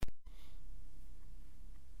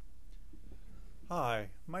Hi,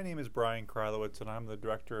 my name is Brian Krylowitz and I'm the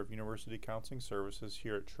Director of University Counseling Services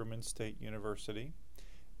here at Truman State University.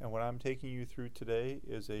 And what I'm taking you through today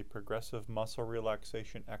is a progressive muscle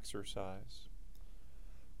relaxation exercise.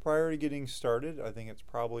 Prior to getting started, I think it's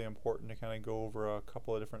probably important to kind of go over a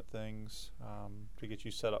couple of different things to get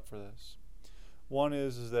you set up for this. One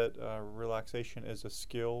is that relaxation is a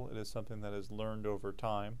skill. It is something that is learned over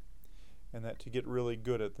time. And that to get really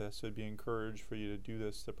good at this, it'd be encouraged for you to do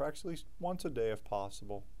this to practice at least once a day if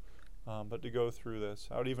possible. But to go through this,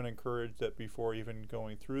 I would even encourage that before even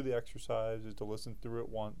going through the exercise is to listen through it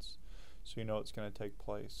once so you know it's going to take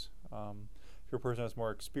place. If you're a person that has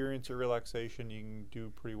more experience at relaxation, you can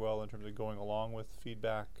do pretty well in terms of going along with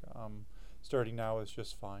feedback. Starting now is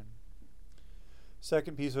just fine.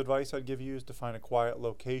 Second piece of advice I'd give you is to find a quiet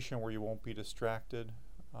location where you won't be distracted.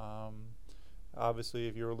 Obviously,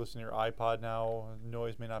 if you're listening to your iPod now,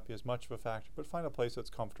 noise may not be as much of a factor, but find a place that's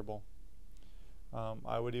comfortable.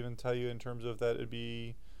 I would even tell you in terms of that it'd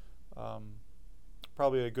be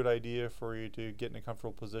probably a good idea for you to get in a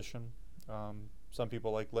comfortable position. Some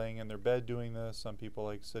people like laying in their bed doing this. Some people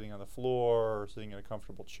like sitting on the floor or sitting in a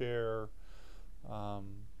comfortable chair.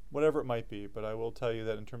 Whatever it might be, but I will tell you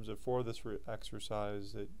that in terms of for this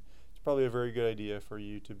exercise, it's probably a very good idea for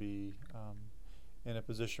you to be in a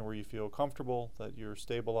position where you feel comfortable, that you're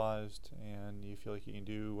stabilized, and you feel like you can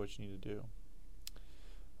do what you need to do.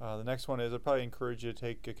 The next one is I'd probably encourage you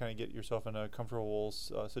to kind of get yourself in a comfortable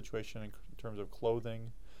situation in terms of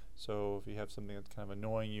clothing. So if you have something that's kind of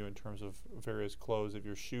annoying you in terms of various clothes, if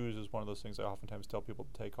your shoes is one of those things I oftentimes tell people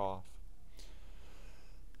to take off.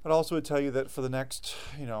 I'd also would tell you that for the next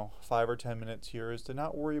 5 or 10 minutes here is to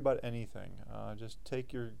not worry about anything. Just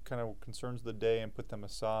take your kind of concerns of the day and put them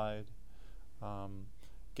aside.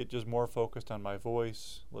 Get just more focused on my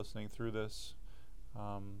voice, listening through this.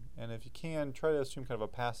 And if you can, try to assume kind of a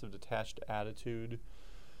passive, detached attitude.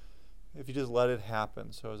 If you just let it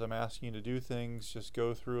happen. So as I'm asking you to do things, just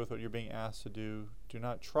go through with what you're being asked to do. Do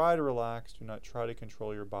not try to relax. Do not try to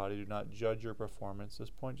control your body. Do not judge your performance. At this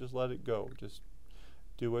point, just let it go. Just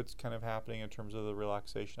do what's kind of happening in terms of the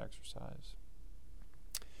relaxation exercise.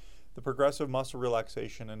 The progressive muscle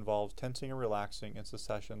relaxation involves tensing and relaxing in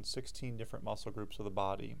succession 16 different muscle groups of the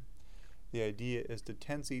body. The idea is to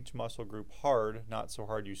tense each muscle group hard, not so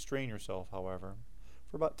hard you strain yourself, however,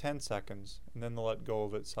 for about 10 seconds, and then let go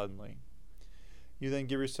of it suddenly. You then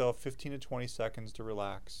give yourself 15 to 20 seconds to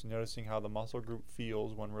relax, noticing how the muscle group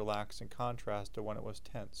feels when relaxed in contrast to when it was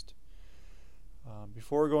tensed.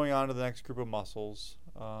 Before going on to the next group of muscles,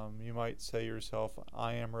 you might say to yourself,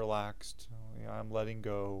 I am relaxed, I'm letting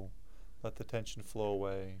go, let the tension flow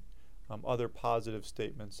away. Other positive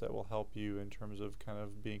statements that will help you in terms of kind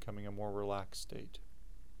of becoming a more relaxed state.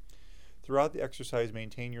 Throughout the exercise,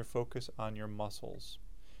 maintain your focus on your muscles.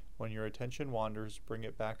 When your attention wanders, bring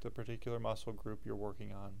it back to the particular muscle group you're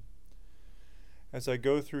working on. As I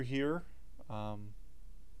go through here,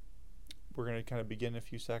 we're going to kind of begin in a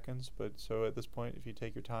few seconds, but so at this point, if you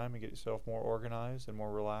take your time and get yourself more organized and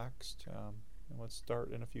more relaxed, and let's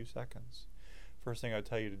start in a few seconds. First thing I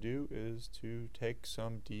tell you to do is to take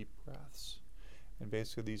some deep breaths. And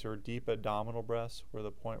basically these are deep abdominal breaths, where the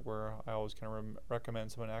point where I always kind of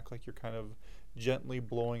recommend someone act like you're kind of gently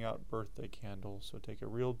blowing out birthday candles. So take a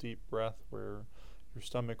real deep breath where your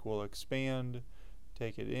stomach will expand,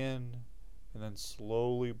 take it in, and then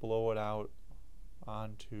slowly blow it out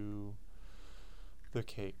onto the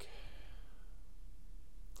cake.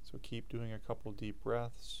 So keep doing a couple deep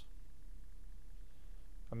breaths.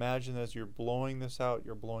 Imagine as you're blowing this out,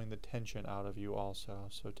 you're blowing the tension out of you also.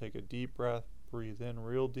 So take a deep breath, breathe in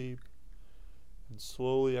real deep, and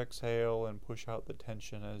slowly exhale and push out the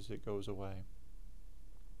tension as it goes away.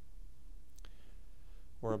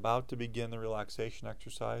 We're about to begin the relaxation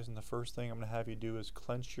exercise, and the first thing I'm going to have you do is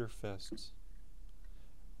clench your fists.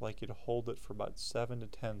 I'd like you to hold it for about 7 to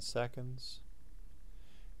 10 seconds.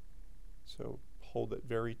 So hold it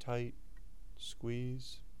very tight,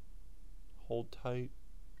 squeeze, hold tight,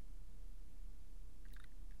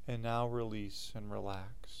 and now release and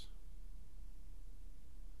relax.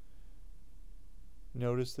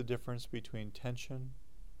 Notice the difference between tension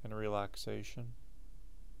and relaxation.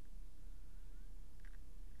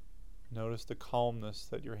 Notice the calmness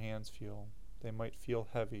that your hands feel. They might feel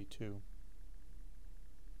heavy too.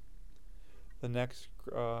 The next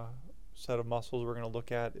set of muscles we're going to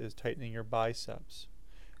look at is tightening your biceps.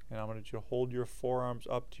 And I'm going to hold your forearms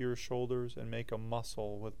up to your shoulders and make a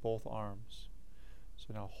muscle with both arms.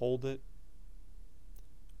 So now hold it,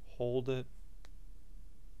 hold it,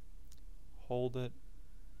 hold it,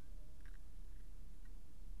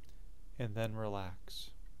 and then relax.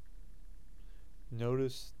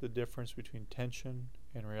 Notice the difference between tension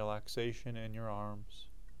and relaxation in your arms.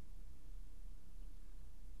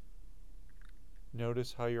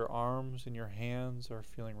 Notice how your arms and your hands are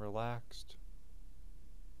feeling relaxed.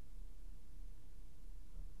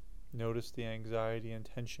 Notice the anxiety and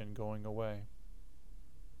tension going away.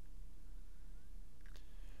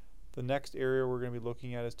 The next area we're going to be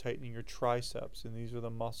looking at is tightening your triceps, and these are the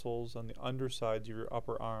muscles on the undersides of your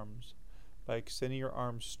upper arms. By extending your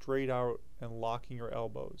arms straight out and locking your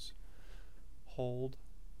elbows. Hold,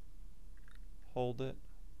 hold it,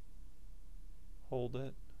 hold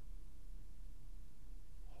it,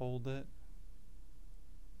 hold it,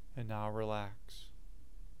 and now relax.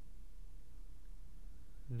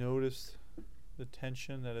 Notice the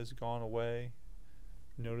tension that has gone away.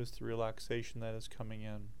 Notice the relaxation that is coming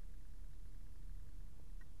in.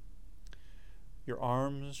 Your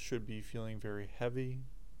arms should be feeling very heavy,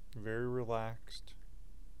 very relaxed,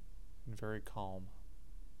 and very calm.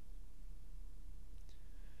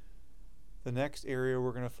 The next area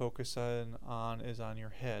we're going to focus on is on your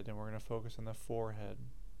head, and we're going to focus on the forehead.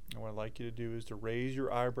 And what I'd like you to do is to raise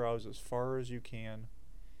your eyebrows as far as you can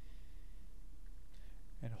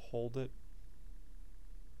and hold it,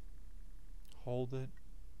 hold it,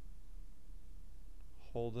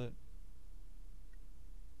 hold it,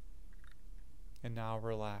 and now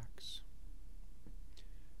relax.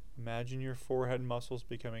 Imagine your forehead muscles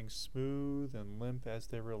becoming smooth and limp as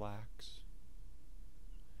they relax.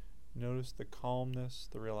 Notice the calmness,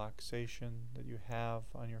 the relaxation that you have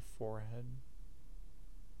on your forehead.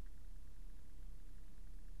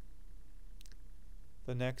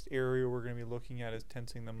 The next area we're going to be looking at is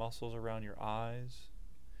tensing the muscles around your eyes.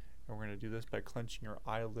 And we're going to do this by clenching your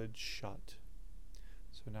eyelids shut.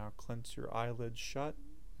 So now clench your eyelids shut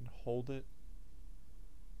and hold it,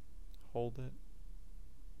 hold it,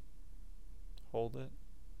 hold it.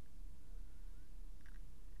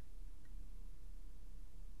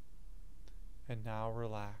 And now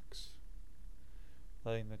relax,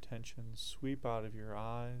 letting the tension sweep out of your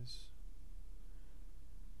eyes.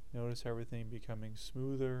 Notice everything becoming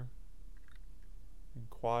smoother and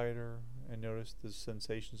quieter, and notice the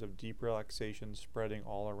sensations of deep relaxation spreading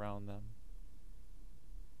all around them.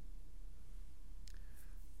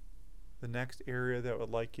 The next area that I would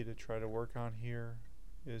like you to try to work on here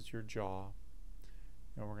is your jaw.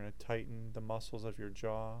 And we're going to tighten the muscles of your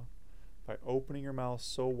jaw by opening your mouth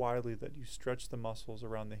so widely that you stretch the muscles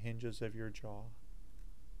around the hinges of your jaw.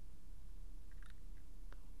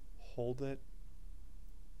 Hold it,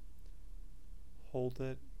 hold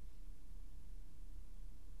it,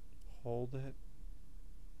 hold it,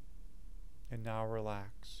 and now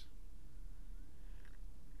relax.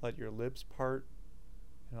 Let your lips part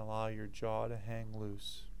and allow your jaw to hang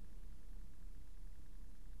loose.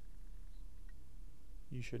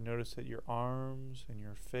 You should notice that your arms and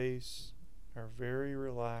your face are very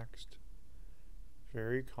relaxed,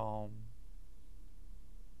 very calm,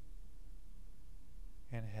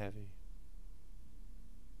 and heavy.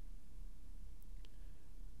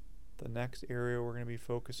 The next area we're going to be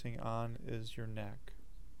focusing on is your neck.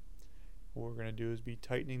 What we're going to do is be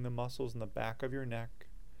tightening the muscles in the back of your neck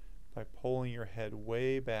by pulling your head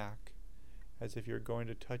way back as if you're going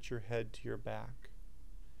to touch your head to your back.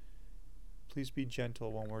 Please be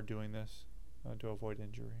gentle when we're doing this to avoid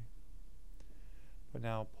injury. But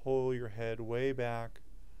now pull your head way back,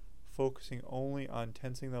 focusing only on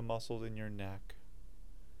tensing the muscles in your neck.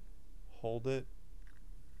 Hold it.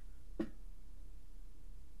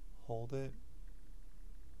 Hold it.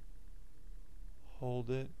 Hold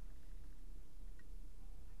it.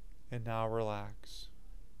 And now relax.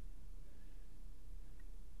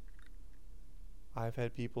 I've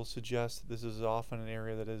had people suggest that this is often an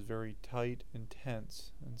area that is very tight and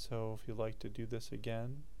tense, and so if you'd like to do this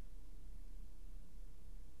again,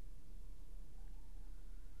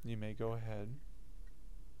 you may go ahead.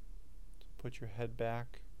 So put your head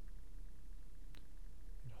back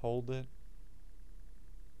and hold it,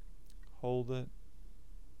 hold it,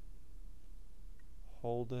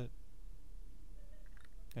 hold it,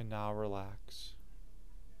 and now relax.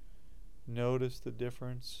 Notice the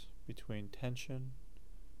difference between tension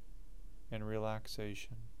and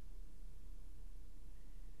relaxation.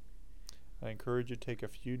 I encourage you to take a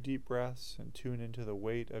few deep breaths and tune into the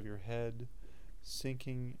weight of your head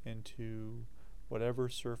sinking into whatever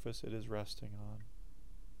surface it is resting on.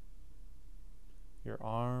 Your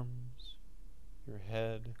arms, your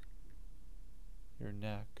head, your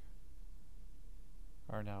neck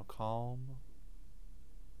are now calm,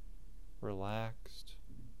 relaxed,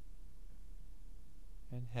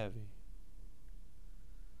 and heavy.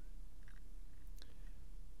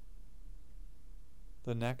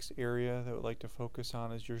 The next area that I would like to focus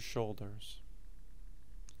on is your shoulders.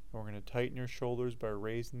 And we're going to tighten your shoulders by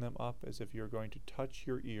raising them up as if you're going to touch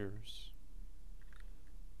your ears.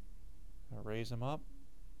 Now raise them up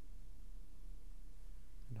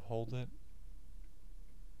and hold it,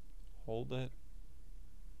 hold it,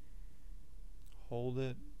 hold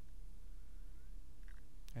it,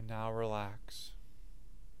 and now relax.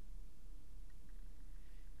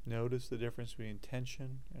 Notice the difference between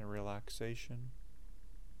tension and relaxation.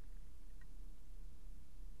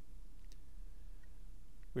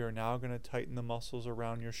 We are now going to tighten the muscles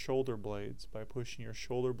around your shoulder blades by pushing your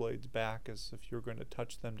shoulder blades back as if you're going to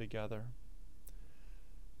touch them together.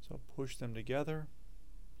 So push them together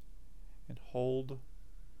and hold,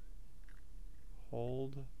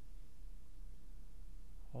 hold,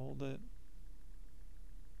 hold it,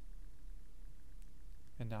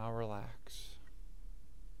 and now relax.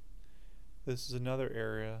 This is another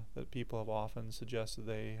area that people have often suggested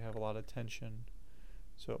they have a lot of tension.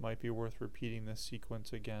 So it might be worth repeating this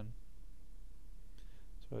sequence again.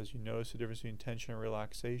 So as you notice the difference between tension and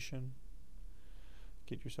relaxation,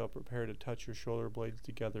 get yourself prepared to touch your shoulder blades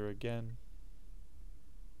together again.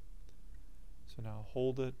 So now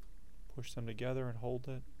hold it, push them together and hold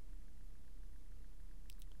it.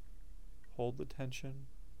 Hold the tension,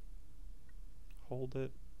 hold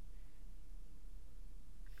it,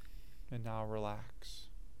 and now relax.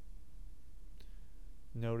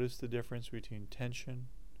 Notice the difference between tension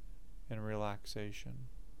and relaxation.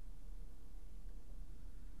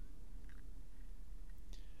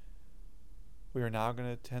 We are now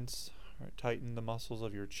going to tighten the muscles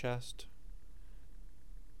of your chest.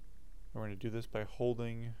 We're going to do this by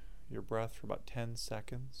holding your breath for about 10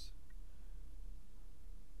 seconds.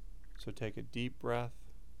 So take a deep breath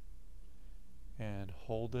and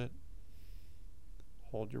hold it.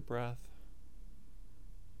 Hold your breath.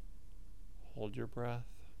 Hold your breath.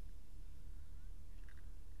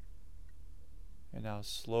 And now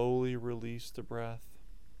slowly release the breath.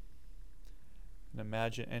 And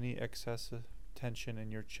imagine any excessive tension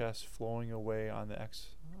in your chest flowing away on the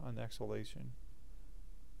exhalation.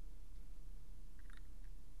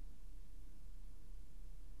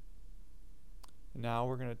 And now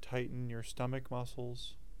we're going to tighten your stomach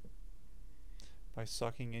muscles by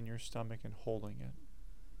sucking in your stomach and holding it.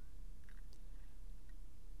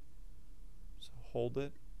 So hold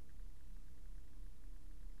it,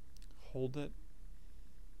 hold it,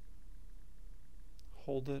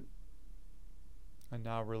 hold it, and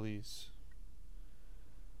now release.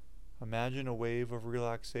 Imagine a wave of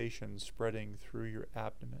relaxation spreading through your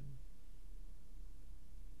abdomen.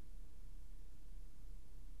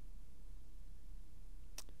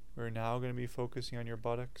 We're now going to be focusing on your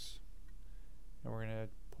buttocks, and we're going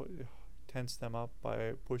to tense them up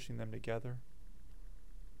by pushing them together.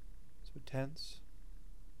 So tense.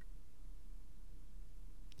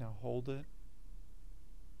 Now hold it.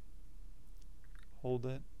 Hold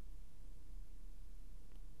it.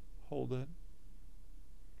 Hold it.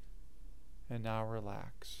 And now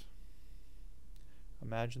relax.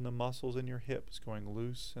 Imagine the muscles in your hips going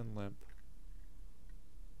loose and limp.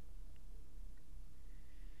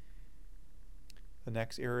 The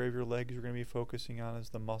next area of your legs you're going to be focusing on is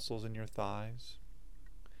the muscles in your thighs.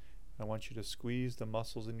 I want you to squeeze the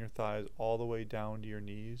muscles in your thighs all the way down to your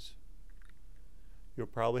knees. You'll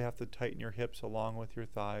probably have to tighten your hips along with your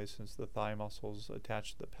thighs since the thigh muscles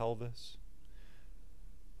attach to the pelvis.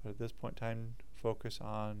 But at this point in time, focus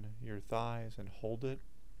on your thighs and hold it.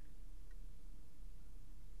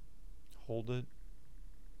 Hold it.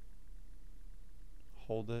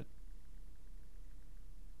 Hold it.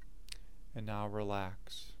 And now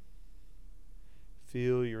relax.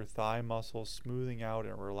 Feel your thigh muscles smoothing out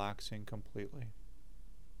and relaxing completely.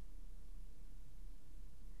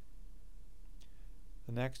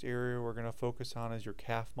 The next area we're going to focus on is your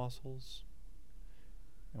calf muscles.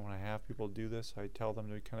 And when I have people do this, I tell them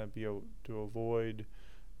to kind of to avoid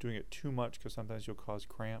doing it too much because sometimes you'll cause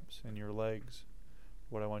cramps in your legs.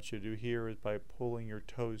 What I want you to do here is by pulling your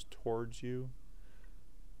toes towards you.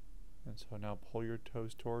 And so now pull your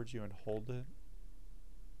toes towards you and hold it.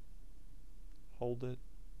 Hold it.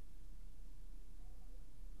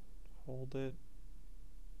 Hold it.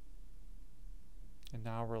 And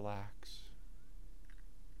now relax.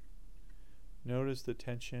 Notice the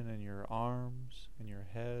tension in your arms and your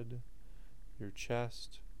head, your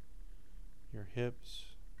chest, your hips,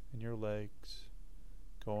 and your legs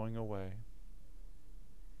going away.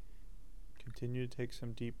 Continue to take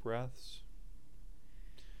some deep breaths.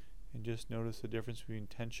 And just notice the difference between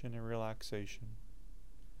tension and relaxation.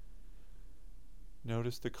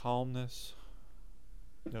 Notice the calmness.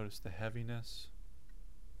 Notice the heaviness.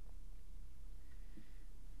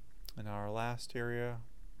 And our last area,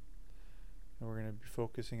 and we're going to be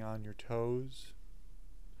focusing on your toes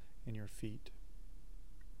and your feet.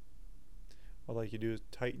 What I'd like you to do is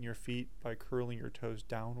tighten your feet by curling your toes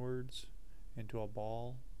downwards into a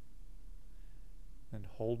ball, and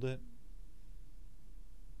hold it,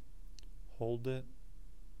 hold it,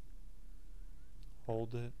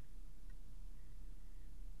 hold it,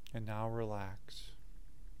 and now relax.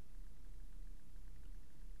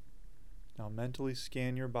 Now mentally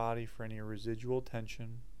scan your body for any residual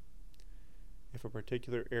tension. If a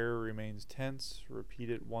particular area remains tense, repeat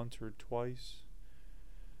it once or twice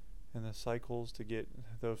in the cycles to get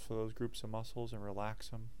for those groups of muscles and relax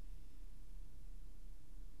them.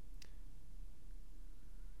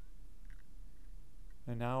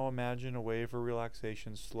 And now imagine a wave of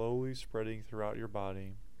relaxation slowly spreading throughout your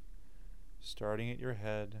body, starting at your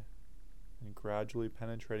head and gradually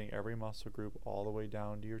penetrating every muscle group all the way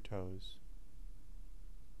down to your toes.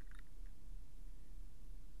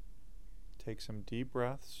 Take some deep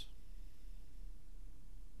breaths.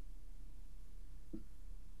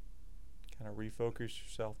 Kind of refocus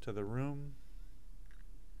yourself to the room.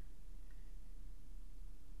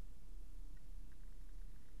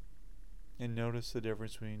 And notice the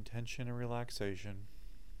difference between tension and relaxation.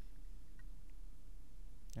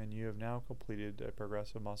 And you have now completed a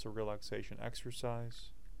progressive muscle relaxation exercise.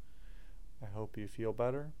 I hope you feel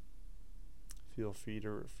better. Feel free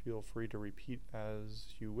to repeat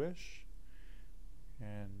as you wish.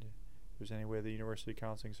 And if there's any way the University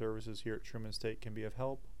Counseling Services here at Truman State can be of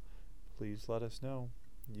help, please let us know.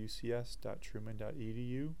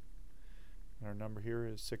 ucs.truman.edu. And our number here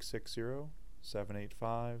is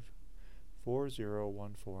 660-785-4014.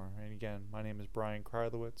 And again, my name is Brian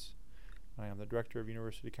Kreilowitz. I am the Director of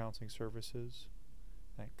University Counseling Services.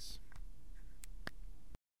 Thanks.